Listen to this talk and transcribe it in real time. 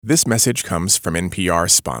This message comes from NPR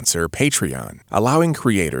sponsor Patreon, allowing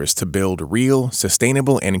creators to build real,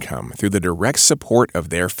 sustainable income through the direct support of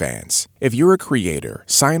their fans. If you're a creator,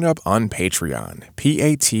 sign up on Patreon,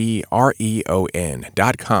 patreon.com,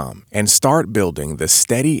 and start building the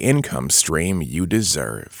steady income stream you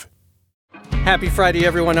deserve. Happy Friday,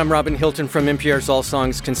 everyone. I'm Robin Hilton from NPR's All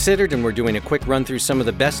Songs Considered, and we're doing a quick run through some of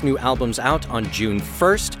the best new albums out on June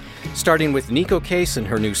 1st, starting with Neko Case and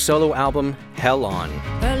her new solo album, Hell On.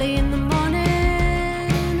 Early in the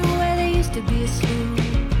morning, where they used to be asleep,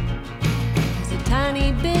 there's a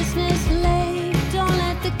tiny business lake. Don't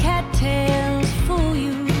let the cattails fool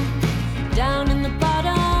you. Down in the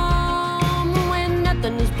bottom, when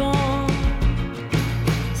nothing is born,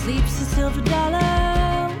 sleeps a silver dollar.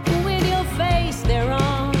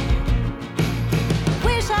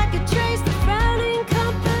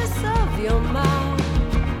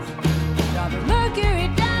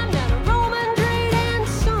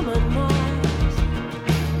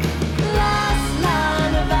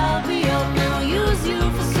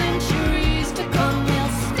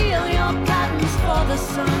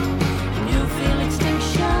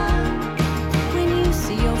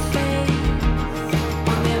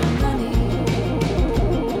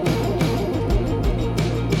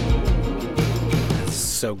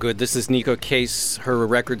 So good. This is Neko Case. Her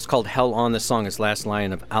record's called Hell On. The song is Last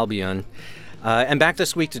Lion of Albin. And back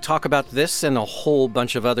this week to talk about this and a whole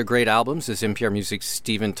bunch of other great albums is NPR Music's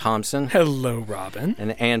Stephen Thompson. Hello, Robin.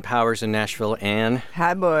 And Ann Powers in Nashville. Ann.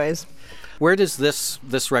 Hi, boys. Where does this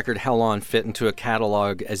record, Hell On, fit into a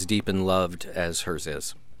catalog as deep and loved as hers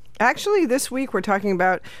is? Actually, this week we're talking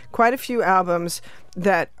about quite a few albums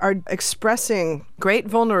that are expressing great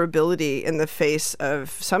vulnerability in the face of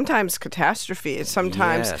sometimes catastrophe,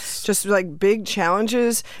 sometimes just like big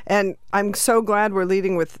challenges. And I'm so glad we're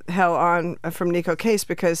leading with Hell On from Neko Case,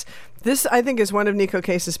 because this, I think, is one of Neko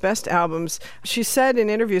Case's best albums. She said in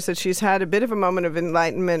interviews that she's had a bit of a moment of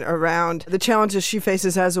enlightenment around the challenges she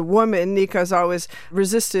faces as a woman. Neko's always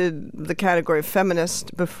resisted the category of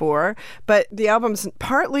feminist before, but the album's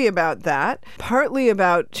partly about that, partly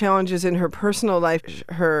about challenges in her personal life.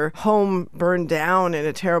 Her home burned down in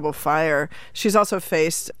a terrible fire. She's also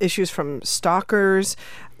faced issues from stalkers.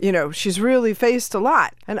 You know, she's really faced a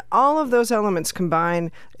lot. And all of those elements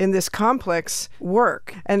combine in this complex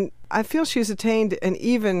work. And I feel she's attained an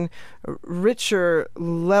even richer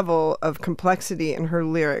level of complexity in her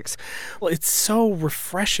lyrics. Well, it's so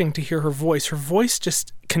refreshing to hear her voice. Her voice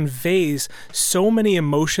just conveys so many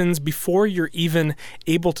emotions before you're even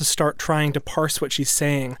able to start trying to parse what she's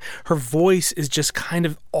saying. Her voice is just kind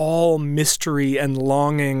of all mystery and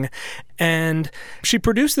longing. And she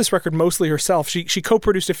produced this record mostly herself. She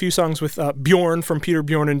co-produced a few songs with Bjorn from Peter,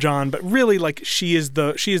 Bjorn and John, but really, like, she is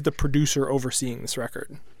the producer overseeing this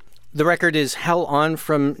record. The record is Hell On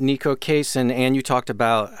from Neko Case, and Ann, you talked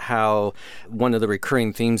about how one of the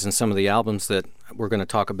recurring themes in some of the albums that we're going to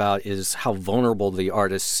talk about is how vulnerable the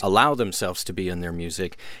artists allow themselves to be in their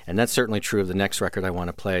music, and that's certainly true of the next record I want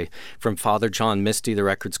to play. From Father John Misty, the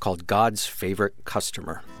record's called God's Favorite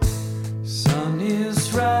Customer. Sun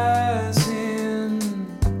is rising,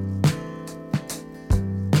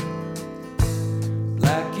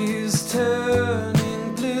 black is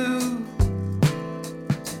turning blue.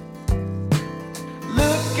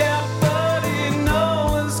 Look out, buddy,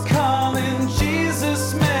 Noah's calling.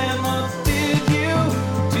 Jesus, man, what did you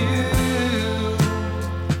do?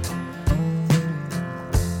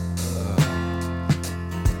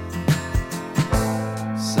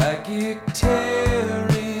 Psychic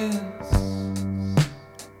terrorists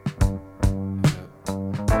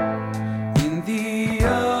in the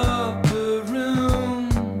upper room.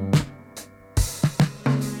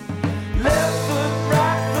 Left foot,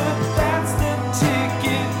 right foot, that's the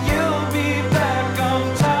ticket. You'll be back on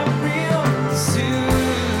top real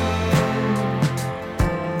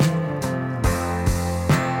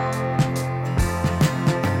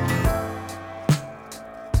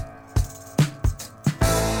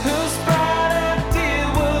Whose bright idea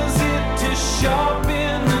was it to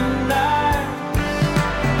sharpen the knife?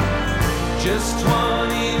 Just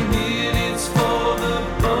 20 minutes for the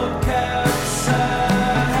boat capsize.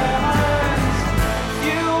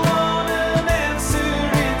 You want an answer,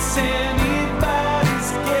 it's anybody's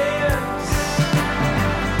guess.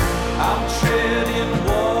 I'm treading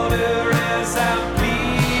water as I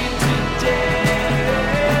bleed to death.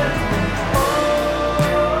 Oh,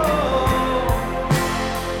 oh,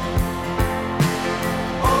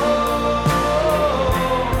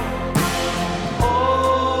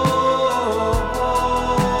 oh, oh.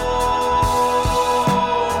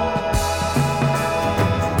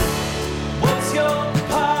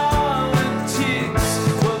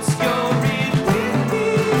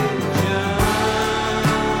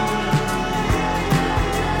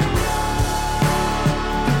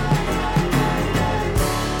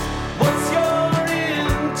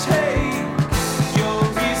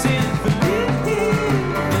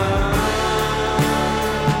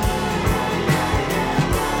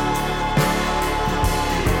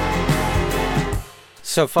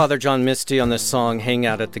 So Father John Misty on this song, Hang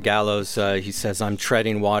Out at the Gallows, he says, I'm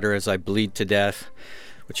treading water as I bleed to death.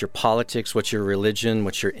 What's your politics? What's your religion?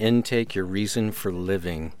 What's your intake? Your reason for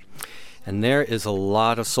living? And there is a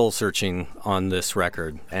lot of soul-searching on this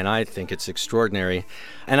record, and I think it's extraordinary.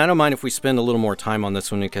 And I don't mind if we spend a little more time on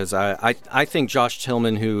this one, because I think Josh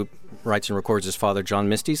Tillman, who writes and records as Father John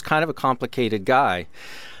Misty, is kind of a complicated guy.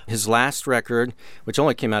 His last record, which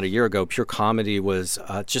only came out a year ago, Pure Comedy, was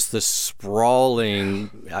just this sprawling.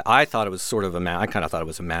 I thought it was sort of I kind of thought it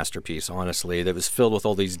was a masterpiece, honestly. That was filled with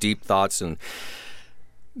all these deep thoughts and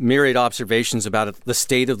myriad observations about the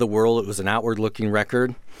state of the world. It was an outward-looking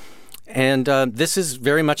record. And this is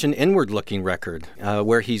very much an inward-looking record,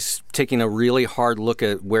 where he's taking a really hard look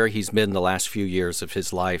at where he's been the last few years of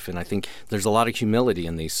his life. And I think there's a lot of humility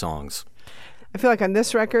in these songs. I feel like on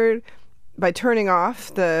this record, by turning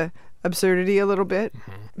off the absurdity a little bit,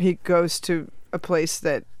 he goes to a place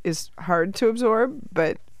that is hard to absorb,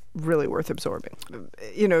 but really worth absorbing.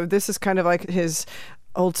 You know, this is kind of like his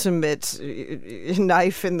ultimate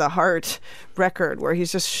knife in the heart record, where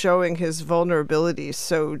he's just showing his vulnerability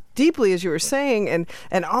so deeply, as you were saying,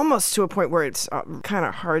 and almost to a point where it's kind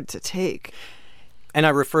of hard to take. And I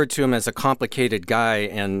referred to him as a complicated guy,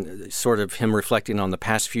 and sort of him reflecting on the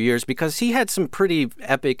past few years, because he had some pretty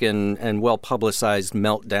epic and well-publicized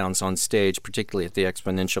meltdowns on stage, particularly at the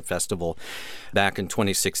Exponential Festival back in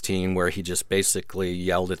 2016, where he just basically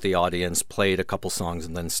yelled at the audience, played a couple songs,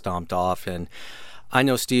 and then stomped off. And I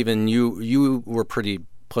know, Stephen, you were pretty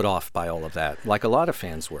put off by all of that, like a lot of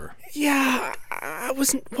fans were. Yeah, I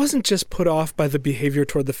wasn't just put off by the behavior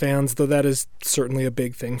toward the fans, though that is certainly a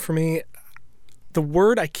big thing for me. The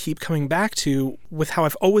word I keep coming back to with how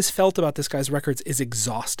I've always felt about this guy's records is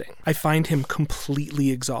exhausting. I find him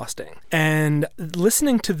completely exhausting. And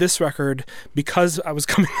listening to this record, because I was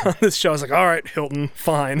coming on this show, I was like, all right, Hilton,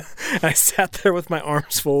 fine. And I sat there with my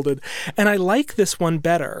arms folded. And I like this one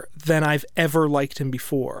better than I've ever liked him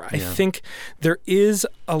before. I think there is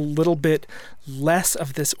a little bit less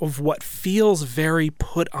of this, of what feels very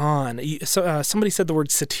put on. Somebody said the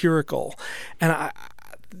word satirical. And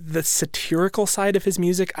the satirical side of his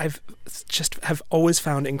music have always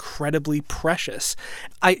found incredibly precious.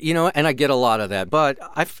 I get a lot of that, but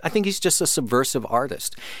I think he's just a subversive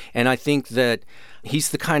artist. And I think that he's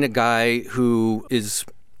the kind of guy who is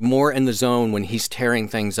more in the zone when he's tearing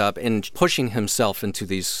things up and pushing himself into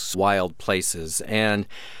these wild places. And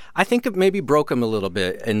I think it maybe broke him a little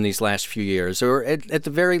bit in these last few years, or at the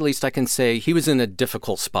very least I can say he was in a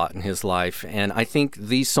difficult spot in his life, and I think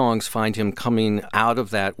these songs find him coming out of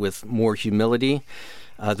that with more humility.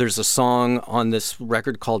 There's a song on this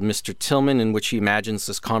record called Mr. Tillman, in which he imagines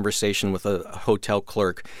this conversation with a hotel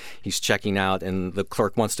clerk. He's checking out, and the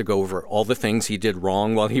clerk wants to go over all the things he did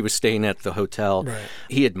wrong while he was staying at the hotel. Right.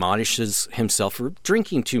 He admonishes himself for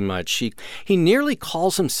drinking too much. He nearly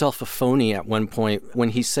calls himself a phony at one point when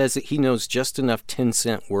he says that he knows just enough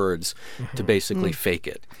 10-cent words to basically fake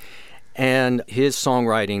it. And his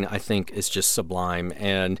songwriting, I think, is just sublime.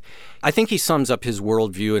 And I think he sums up his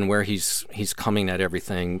worldview and where he's coming at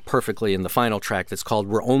everything perfectly in the final track that's called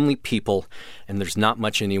We're Only People, and There's Not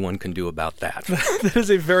Much Anyone Can Do About That. That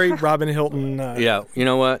is a very Robin Hilton... Yeah, you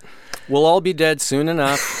know what? We'll all be dead soon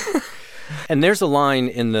enough. And there's a line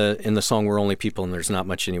in the song We're Only People, and There's Not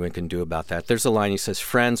Much Anyone Can Do About That. There's a line, he says,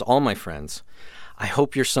 friends, all my friends, I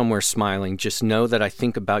hope you're somewhere smiling. Just know that I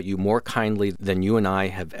think about you more kindly than you and I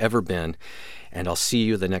have ever been, and I'll see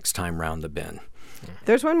you the next time round the bend.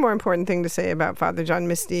 There's one more important thing to say about Father John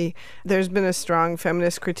Misty. There's been a strong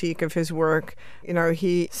feminist critique of his work. You know,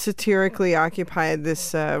 he satirically occupied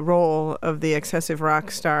this role of the excessive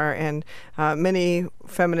rock star, and many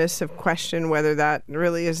feminists have questioned whether that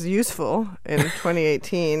really is useful in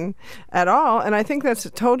 2018 at all. And I think that's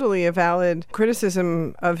totally a valid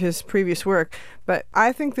criticism of his previous work. But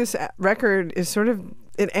I think this record is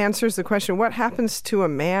it answers the question, what happens to a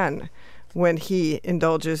man when he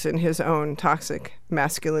indulges in his own toxic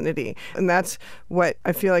masculinity? And that's what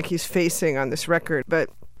I feel like he's facing on this record. But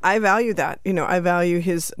I value that. You know, I value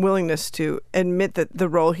his willingness to admit that the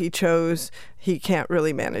role he chose, he can't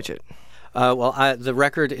really manage it. The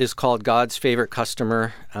record is called God's Favorite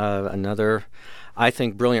Customer, another, I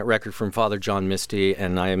think, brilliant record from Father John Misty,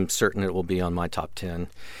 and I am certain it will be on my top 10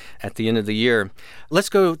 at the end of the year. Let's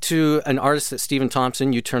go to an artist that Stephen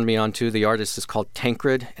Thompson, you turned me on to. The artist is called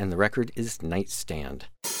Tancred, and the record is Nightstand.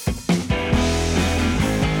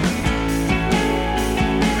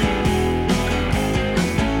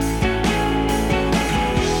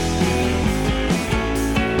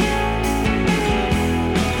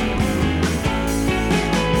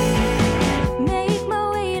 Make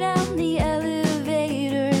my way down the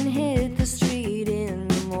elevator and hit the street in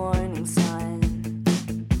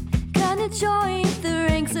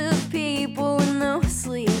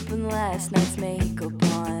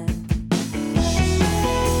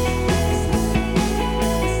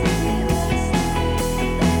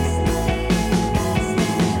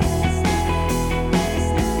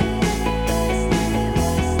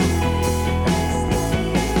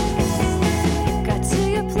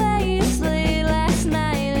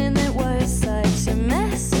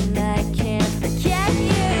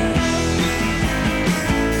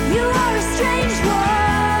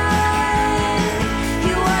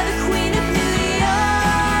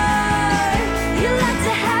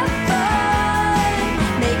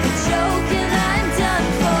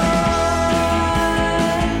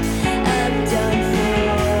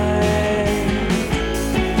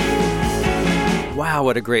Wow,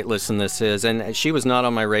 what a great listen this is. And she was not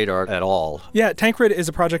on my radar at all. Yeah, Tancred is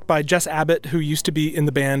a project by Jess Abbott, who used to be in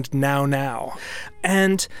the band Now Now.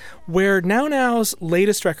 And where Now Now's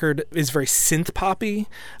latest record is very synth poppy,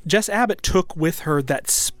 Jess Abbott took with her that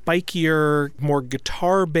spikier, more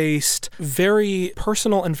guitar-based, very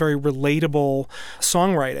personal and very relatable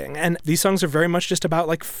songwriting. And these songs are very much just about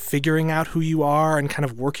like figuring out who you are and kind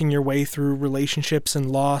of working your way through relationships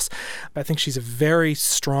and loss. I think she's a very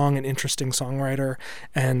strong and interesting songwriter,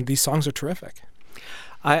 and these songs are terrific.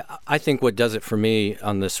 I think what does it for me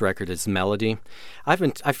on this record is melody. I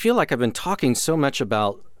feel like I've been talking so much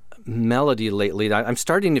about melody lately. I'm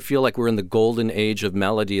starting to feel like we're in the golden age of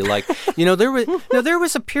melody. Like, there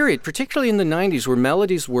was a period, particularly in the 90s, where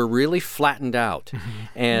melodies were really flattened out,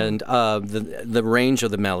 and the range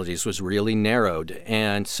of the melodies was really narrowed.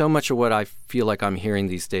 And so much of what I feel like I'm hearing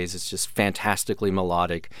these days is just fantastically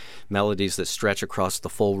melodic melodies that stretch across the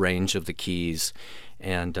full range of the keys,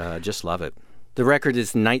 and just love it. The record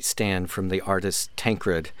is Nightstand from the artist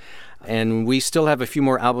Tancred. And we still have a few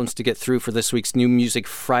more albums to get through for this week's New Music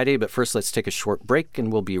Friday, but first let's take a short break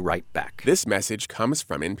and we'll be right back. This message comes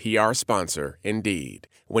from NPR sponsor, Indeed.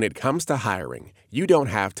 When it comes to hiring, you don't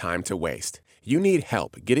have time to waste. You need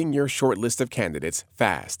help getting your short list of candidates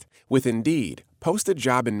fast. With Indeed, post a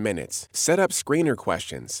job in minutes, set up screener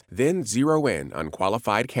questions, then zero in on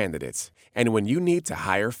qualified candidates. And when you need to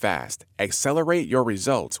hire fast, accelerate your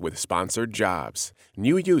results with sponsored jobs.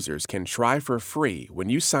 New users can try for free when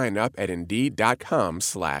you sign up at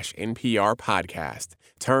Indeed.com/NPR podcast.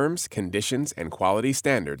 Terms, conditions, and quality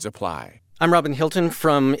standards apply. I'm Robin Hilton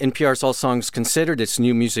from NPR's All Songs Considered. It's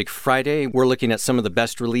New Music Friday. We're looking at some of the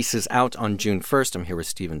best releases out on June 1st. I'm here with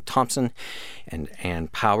Stephen Thompson and Ann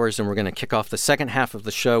Powers, and we're going to kick off the second half of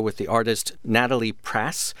the show with the artist Natalie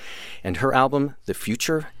Prass and her album, The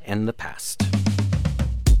Future and the Past.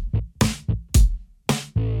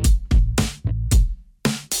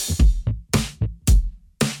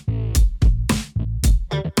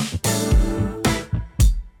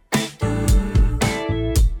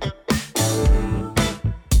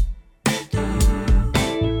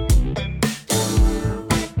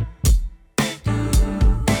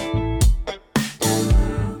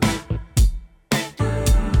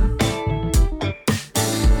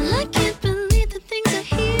 I can't believe the things I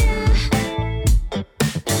hear.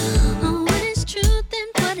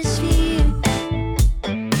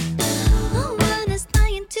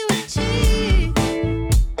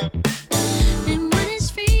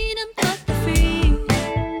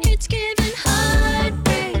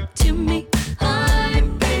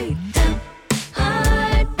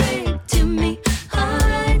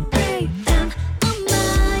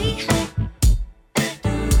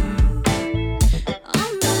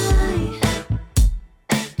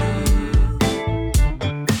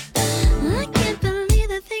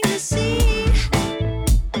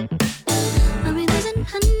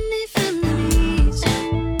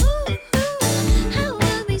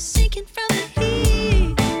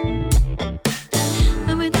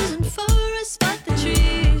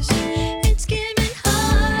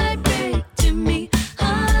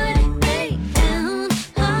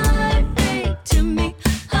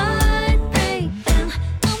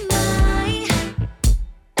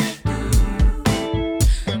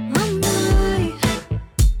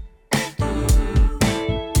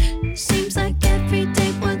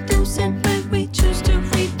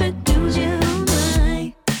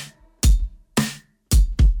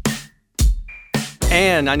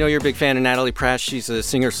 And I know you're a big fan of Natalie Prass. She's a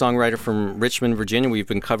singer-songwriter from Richmond, Virginia. We've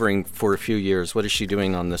been covering for a few years. What is she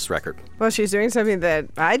doing on this record? Well, she's doing something that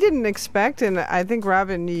I didn't expect, and I think,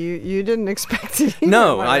 Robin, you didn't expect it either.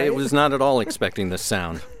 No, I was not at all expecting this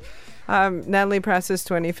sound. Natalie Prass's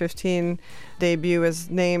 2015 debut was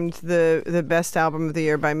named the best album of the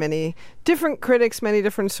year by many different critics, many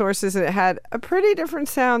different sources, and it had a pretty different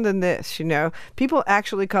sound than this, you know. People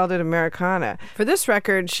actually called it Americana. For this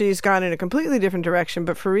record, she's gone in a completely different direction,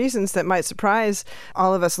 but for reasons that might surprise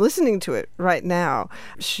all of us listening to it right now.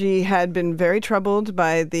 She had been very troubled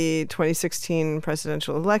by the 2016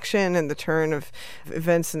 presidential election and the turn of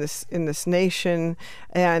events in this nation,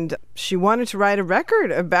 and she wanted to write a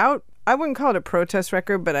record about, I wouldn't call it a protest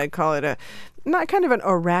record, but I'd call it not kind of an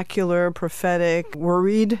oracular, prophetic,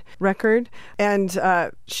 worried record. And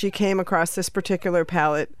she came across this particular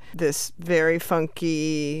palette, this very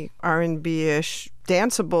funky, R&B-ish,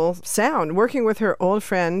 danceable sound. Working with her old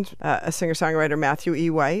friend, a singer-songwriter, Matthew E.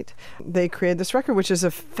 White, they created this record, which is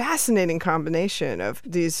a fascinating combination of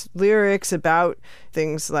these lyrics about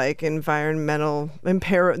things like the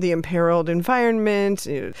imperiled environment,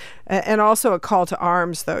 and also a call to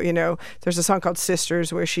arms, though. There's a song called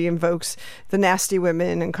Sisters where she invokes the nasty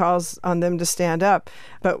women and calls on them to stand up,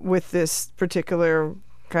 but with this particular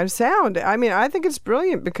kind of sound. I mean, I think it's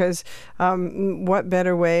brilliant because what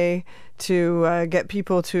better way to get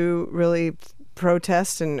people to really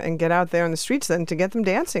protest and get out there in the streets than to get them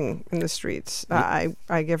dancing in the streets.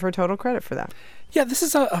 I give her total credit for that. Yeah, this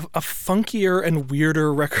is a funkier and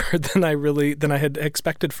weirder record than I had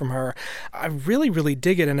expected from her. I really, really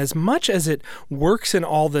dig it. And as much as it works in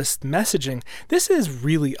all this messaging, this is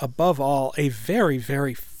really, above all, a very,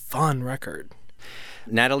 very fun record.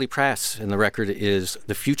 Natalie Prass, and the record is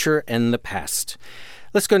The Future and the Past.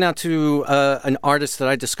 Let's go now to an artist that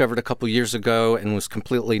I discovered a couple years ago and was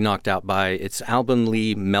completely knocked out by. It's Albin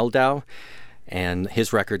Lee Meldau, and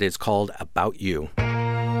his record is called About You.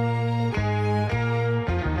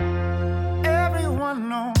 Everyone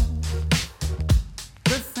knows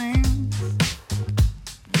the things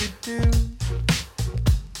you do.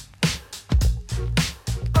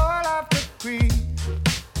 All of the grief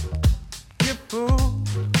you pull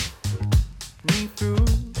me through.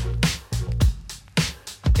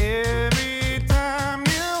 Every time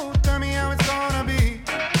you tell me how it's gonna be,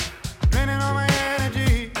 draining all my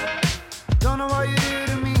energy, don't know what you do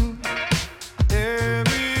to me.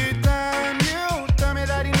 Every time you tell me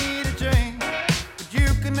that you need a change, but you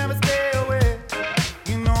can never stay away,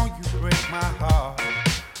 you know you break my heart.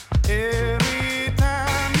 Every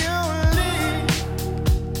time you leave,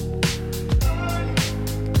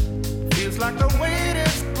 feels like the weight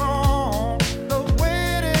is gone, the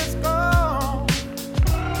weight is gone.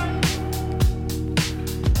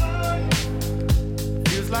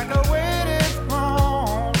 Feels like a weight is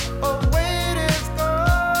gone, a weight is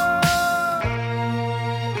gone.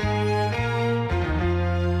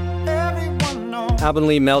 Everyone knows. Albin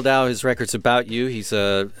Lee Meldau, his record's About You. He's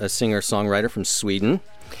a singer-songwriter from Sweden.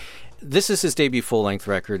 This is his debut full-length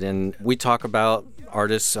record, and we talk about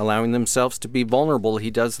artists allowing themselves to be vulnerable. He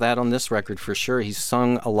does that on this record for sure. He's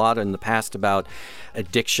sung a lot in the past about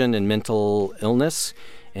addiction and mental illness,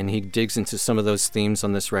 and he digs into some of those themes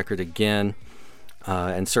on this record again,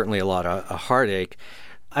 and certainly a lot of heartache.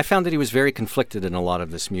 I found that he was very conflicted in a lot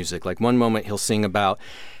of this music. Like one moment he'll sing about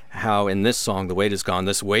how in this song, the weight is gone.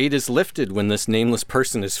 This weight is lifted when this nameless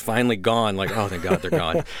person is finally gone. Like, oh, thank God they're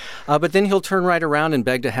gone. But then he'll turn right around and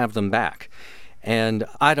beg to have them back. And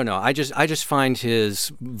I don't know. I just find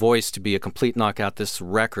his voice to be a complete knockout. This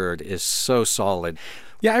record is so solid.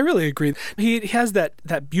 Yeah, I really agree. He has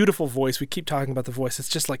that beautiful voice. We keep talking about the voice. It's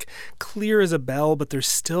just like clear as a bell, but there's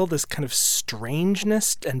still this kind of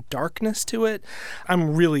strangeness and darkness to it.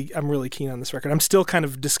 I'm really keen on this record. I'm still kind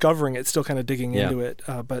of discovering it, still kind of digging into it.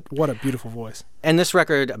 But what a beautiful voice. And this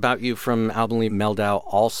record, About You, from Albin Lee Meldau,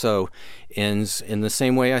 also ends in the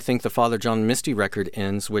same way I think the Father John Misty record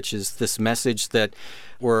ends, which is this message that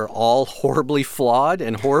we're all horribly flawed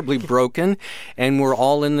and horribly broken, and we're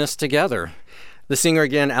all in this together. The singer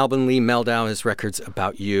again, Albin Lee Meldau, his record's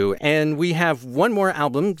About You. And we have one more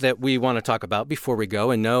album that we want to talk about before we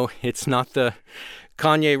go. And no, it's not the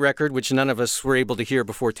Kanye record, which none of us were able to hear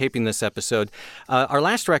before taping this episode. Our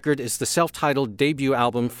last record is the self-titled debut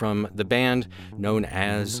album from the band known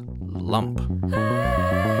as Lump.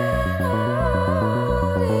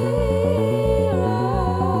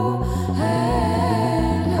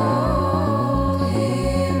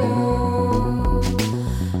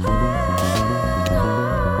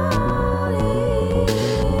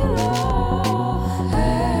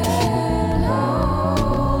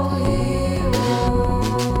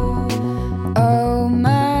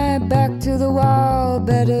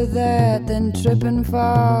 Better that than trip and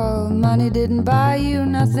fall. Money didn't buy you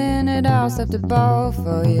nothing at all except a ball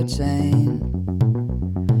for your chain.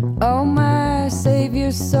 Oh my, save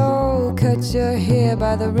your soul. Cut your hair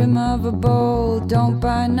by the rim of a bowl. Don't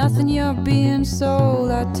buy nothing, you're being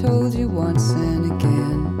sold. I told you once and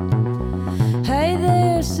again. Hey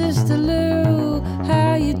there, Sister Lou,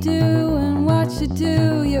 how you doing? What you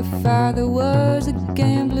do? Your father was a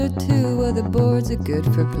gambler too. Well, the boards are good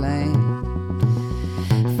for playing.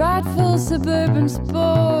 Frightful suburban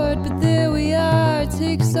sport, but there we are. It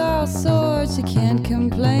takes all sorts. You can't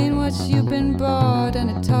complain what you've been bought, and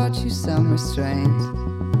it taught you some restraint.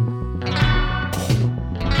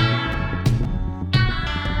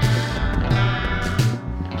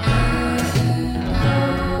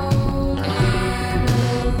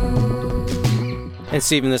 And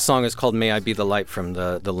Stephen, this song is called May I Be the Light from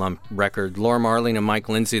the Lump record. Laura Marling and Mike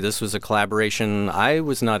Lindsay, this was a collaboration I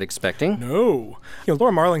was not expecting. No.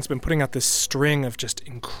 Laura Marling's been putting out this string of just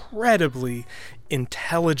incredibly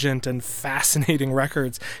intelligent and fascinating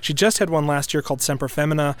records. She just had one last year called Semper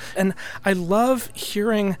Femina, and I love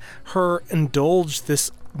hearing her indulge this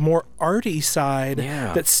more arty side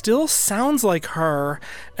that still sounds like her,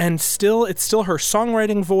 and it's still her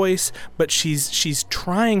songwriting voice, but she's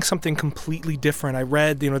trying something completely different. I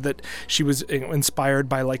read that she was inspired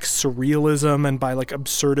by like surrealism and by like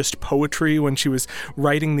absurdist poetry when she was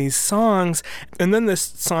writing these songs. And then this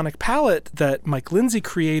sonic palette that Mike Lindsay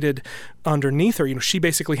created underneath her, she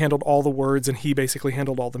basically handled all the words and he basically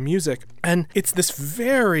handled all the music. And it's this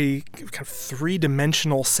very kind of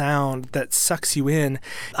three-dimensional sound that sucks you in.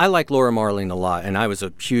 I like Laura Marling a lot, and I was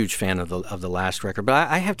a huge fan of the last record. But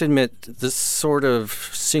I have to admit, this sort of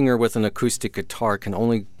singer with an acoustic guitar can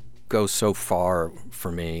only go so far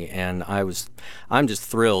for me, and I'm just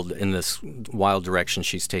thrilled in this wild direction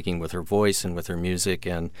she's taking with her voice and with her music.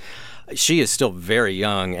 And she is still very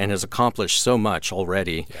young and has accomplished so much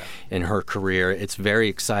already in her career. It's very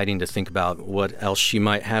exciting to think about what else she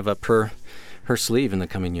might have up her sleeve in the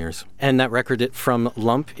coming years. And that record from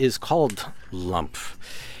Lump is called Lump.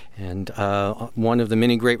 And one of the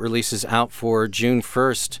many great releases out for June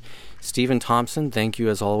 1st. Stephen Thompson, thank you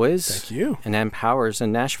as always. Thank you. And Ann Powers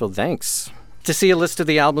in Nashville, thanks. To see a list of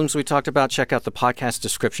the albums we talked about, check out the podcast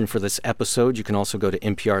description for this episode. You can also go to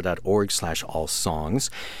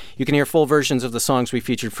npr.org/allsongs. You can hear full versions of the songs we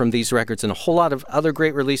featured from these records and a whole lot of other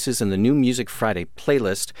great releases in the new Music Friday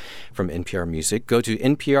playlist from NPR Music. Go to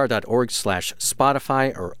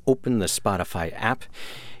npr.org/Spotify or open the Spotify app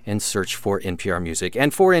and search for NPR Music.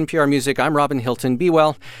 And for NPR Music, I'm Robin Hilton. Be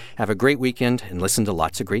well, have a great weekend, and listen to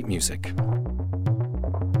lots of great music.